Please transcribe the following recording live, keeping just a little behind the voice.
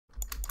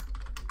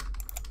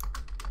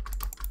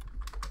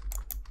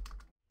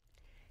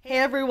Hey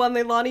everyone,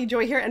 Leilani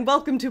Joy here, and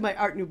welcome to my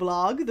Art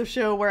NuBlog, the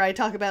show where I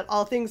talk about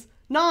all things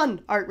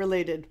non-art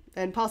related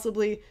and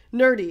possibly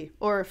nerdy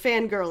or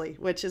fangirly,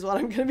 which is what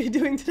I'm going to be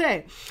doing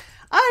today.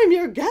 I'm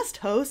your guest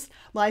host,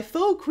 my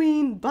faux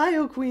queen,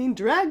 bio queen,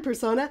 drag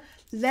persona,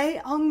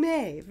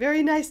 Leilani.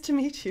 Very nice to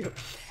meet you.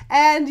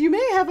 And you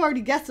may have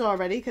already guessed it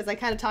already because I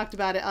kind of talked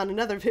about it on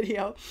another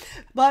video.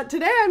 But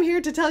today I'm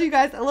here to tell you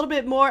guys a little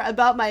bit more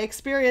about my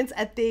experience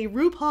at the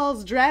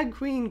RuPaul's Drag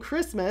Queen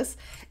Christmas.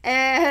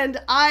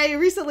 And I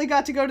recently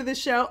got to go to this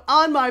show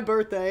on my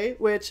birthday,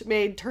 which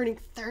made turning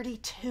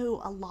 32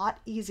 a lot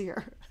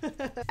easier.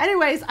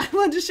 Anyways, I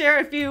wanted to share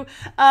a few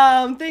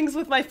things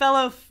with my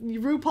fellow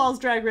RuPaul's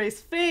Drag Race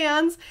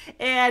fans.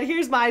 And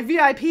here's my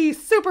VIP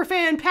super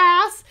fan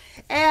pass.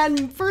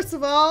 And first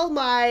of all,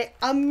 my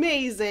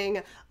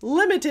amazing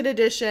limited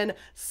edition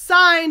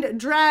signed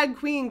Drag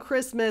Queen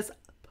Christmas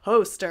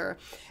poster.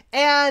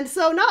 And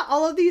so not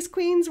all of these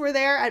queens were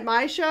there at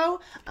my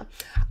show.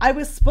 I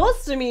was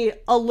supposed to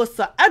meet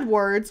Alyssa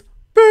Edwards,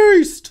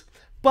 Beast!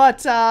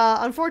 But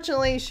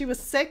unfortunately, she was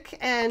sick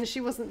and she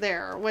wasn't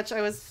there, which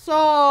I was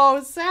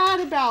so sad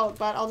about,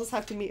 but I'll just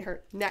have to meet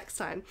her next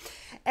time.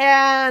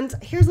 And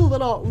here's a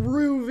little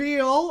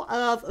reveal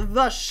of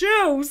the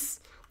shoes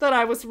that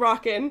I was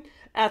rocking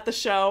at the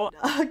show.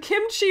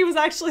 Kimchi was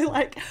actually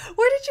like,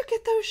 where did you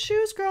get those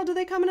shoes, girl? Do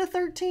they come in a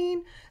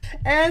 13?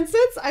 And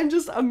since I'm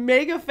just a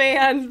mega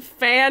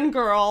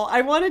fangirl,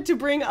 I wanted to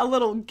bring a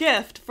little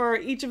gift for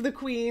each of the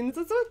queens.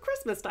 It's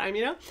Christmas time,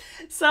 you know?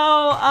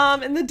 So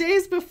in the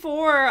days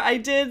before, I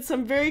did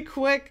some very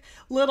quick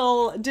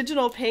little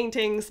digital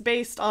paintings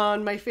based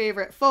on my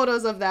favorite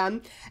photos of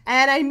them.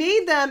 And I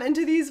made them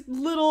into these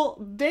little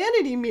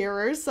vanity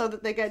mirrors so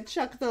that they could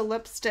chuck the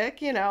lipstick,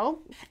 you know?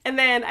 And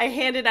then I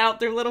handed out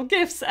their little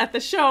gifts at the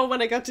show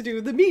when I got to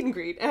do the meet and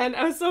greet. And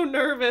I was so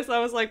nervous. I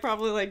was like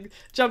probably like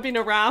jumping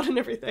around and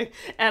everything.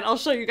 And I'll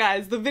show you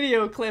guys the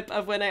video clip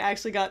of when I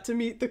actually got to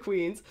meet the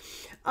queens.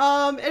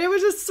 And it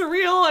was just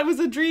surreal. It was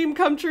a dream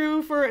come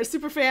true for a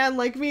super fan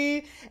like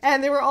me.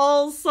 And they were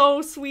all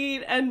so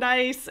sweet and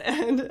nice.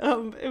 And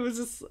it was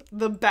just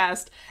the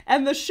best.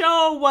 And the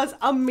show was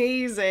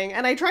amazing.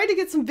 And I tried to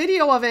get some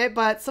video of it,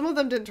 but some of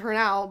them didn't turn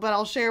out. But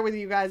I'll share with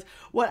you guys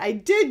what I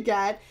did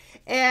get.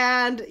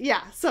 And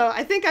yeah, so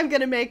I think I'm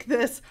going to make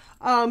this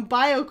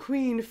bio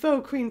queen,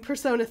 faux queen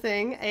persona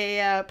thing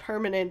a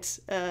permanent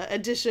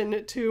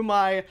addition to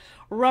my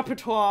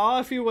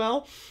repertoire, if you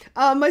will.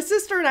 My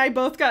sister and I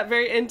both got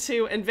very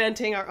into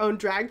inventing our own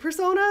drag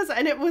personas,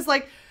 and it was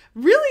like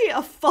really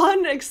a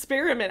fun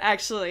experiment,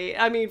 actually.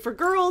 I mean, for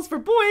girls, for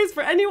boys,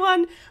 for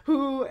anyone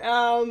who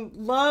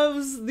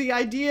loves the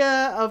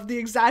idea of the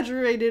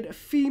exaggerated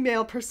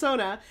female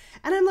persona.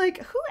 And I'm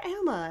like, who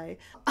am I?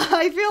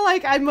 I feel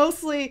like I'm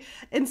mostly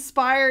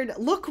inspired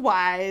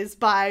look-wise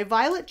by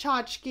Violet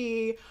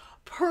Chachki,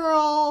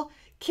 Pearl,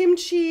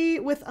 Kimchi,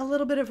 with a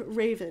little bit of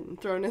Raven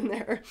thrown in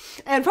there.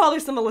 And probably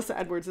some Alyssa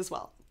Edwards as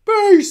well.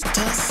 Beast!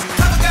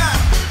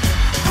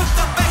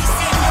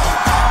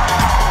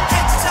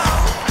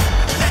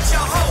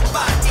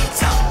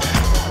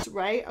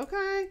 Right?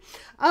 Okay.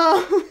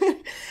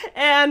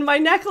 And my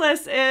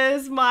necklace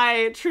is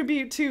my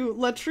tribute to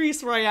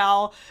Latrice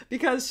Royale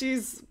because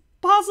she's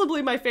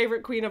possibly my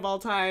favorite queen of all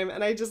time,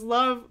 and I just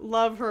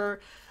love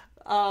her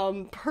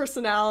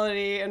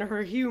personality and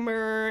her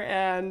humor,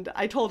 and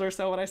I told her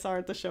so when I saw her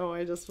at the show.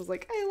 I just was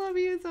like, I love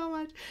you so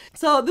much.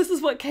 So this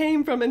is what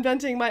came from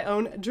inventing my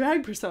own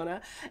drag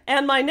persona,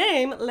 and my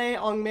name,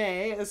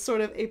 Leilani, is sort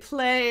of a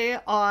play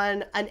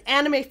on an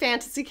anime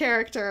fantasy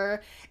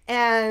character,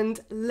 and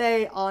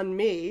Lay on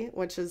Me,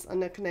 which is a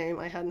nickname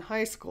I had in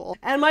high school,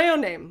 and my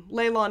own name,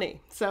 Leilani.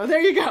 So there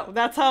you go.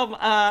 That's how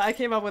I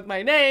came up with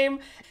my name.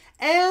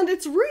 And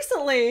it's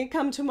recently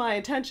come to my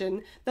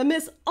attention that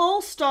Miss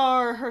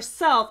All-Star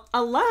herself,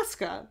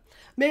 Alaska,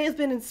 may have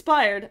been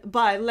inspired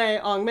by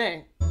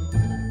Leilani.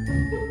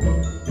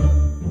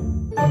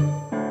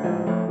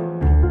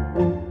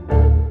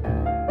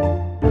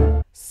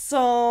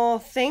 So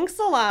thanks,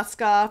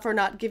 Alaska, for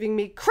not giving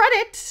me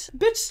credit.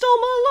 Bitch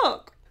stole my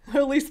look. Or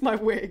at least my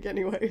wig,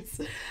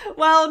 anyways.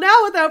 Well,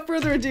 now without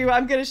further ado,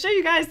 I'm going to show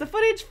you guys the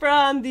footage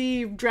from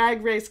the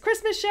Drag Race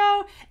Christmas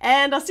show,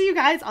 and I'll see you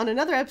guys on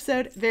another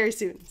episode very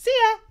soon. See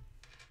ya!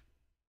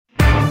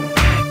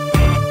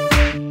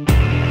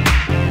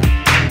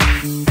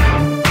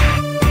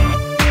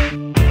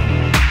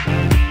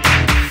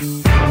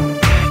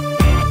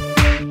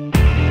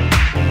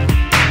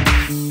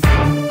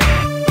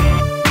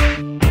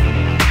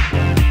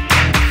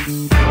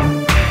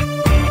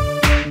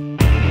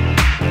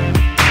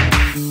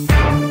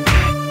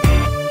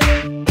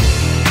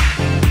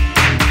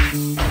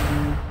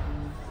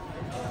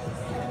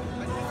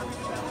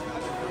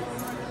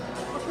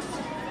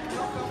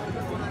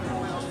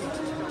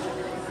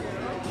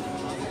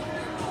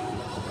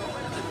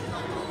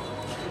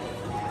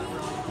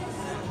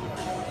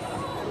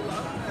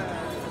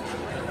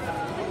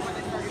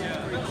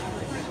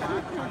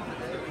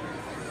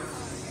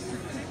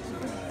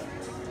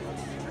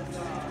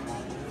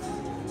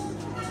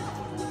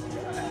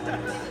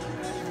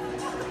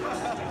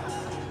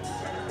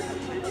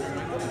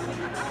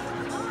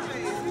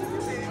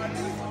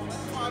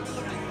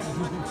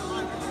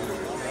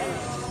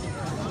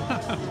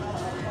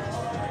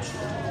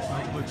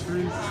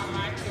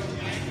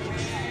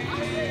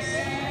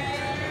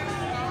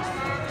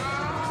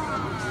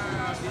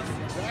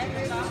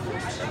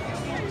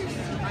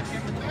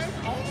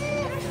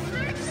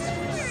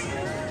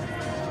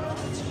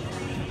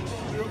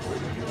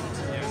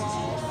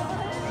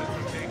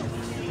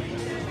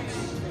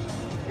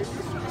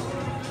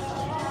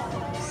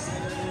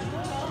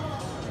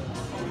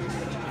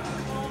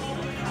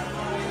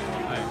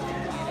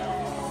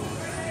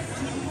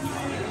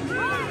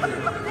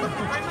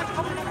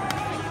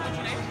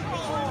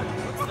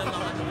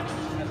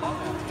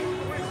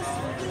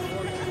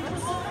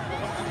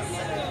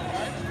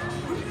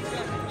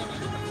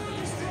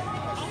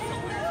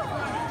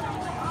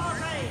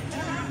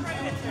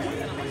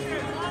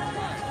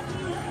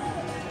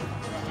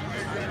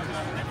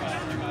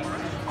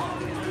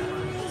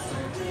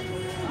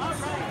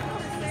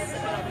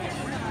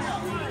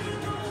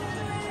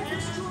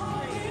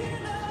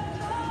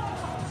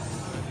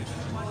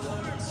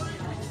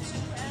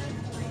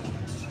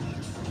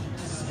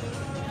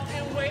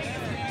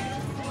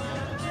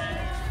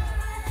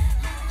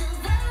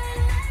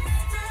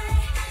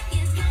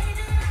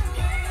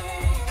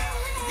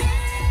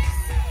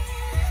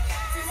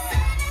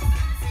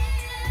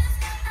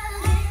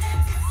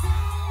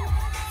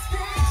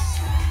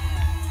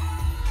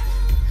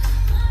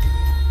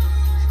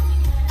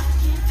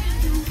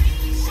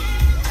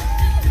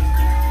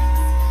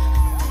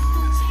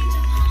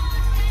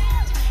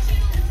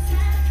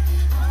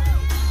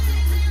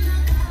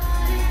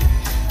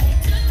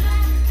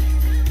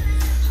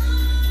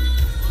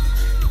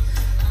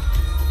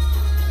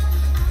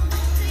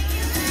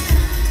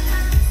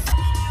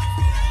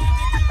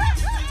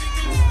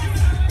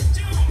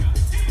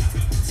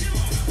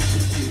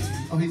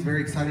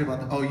 Excited about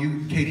that. Oh,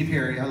 you, Katy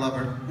Perry, I love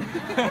her.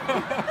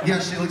 Yeah,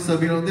 she looks so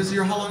beautiful.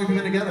 How long have you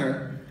been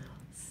together?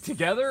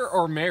 Together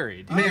or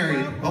married?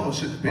 Married. Oh,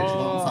 shit, bitch,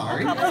 well, I'm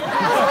sorry.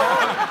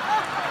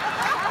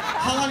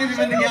 How long have you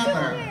been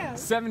together?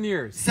 7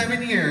 years.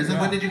 7 years, and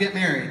when did you get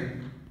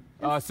married?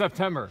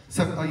 September.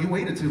 Oh, you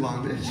waited too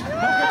long, bitch.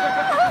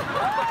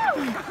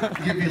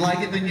 If you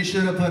like it, then you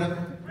should have put a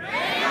ring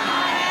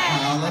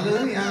on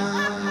it.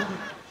 Hallelujah.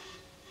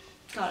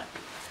 Got it.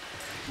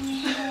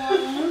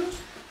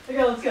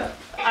 Okay, let's go.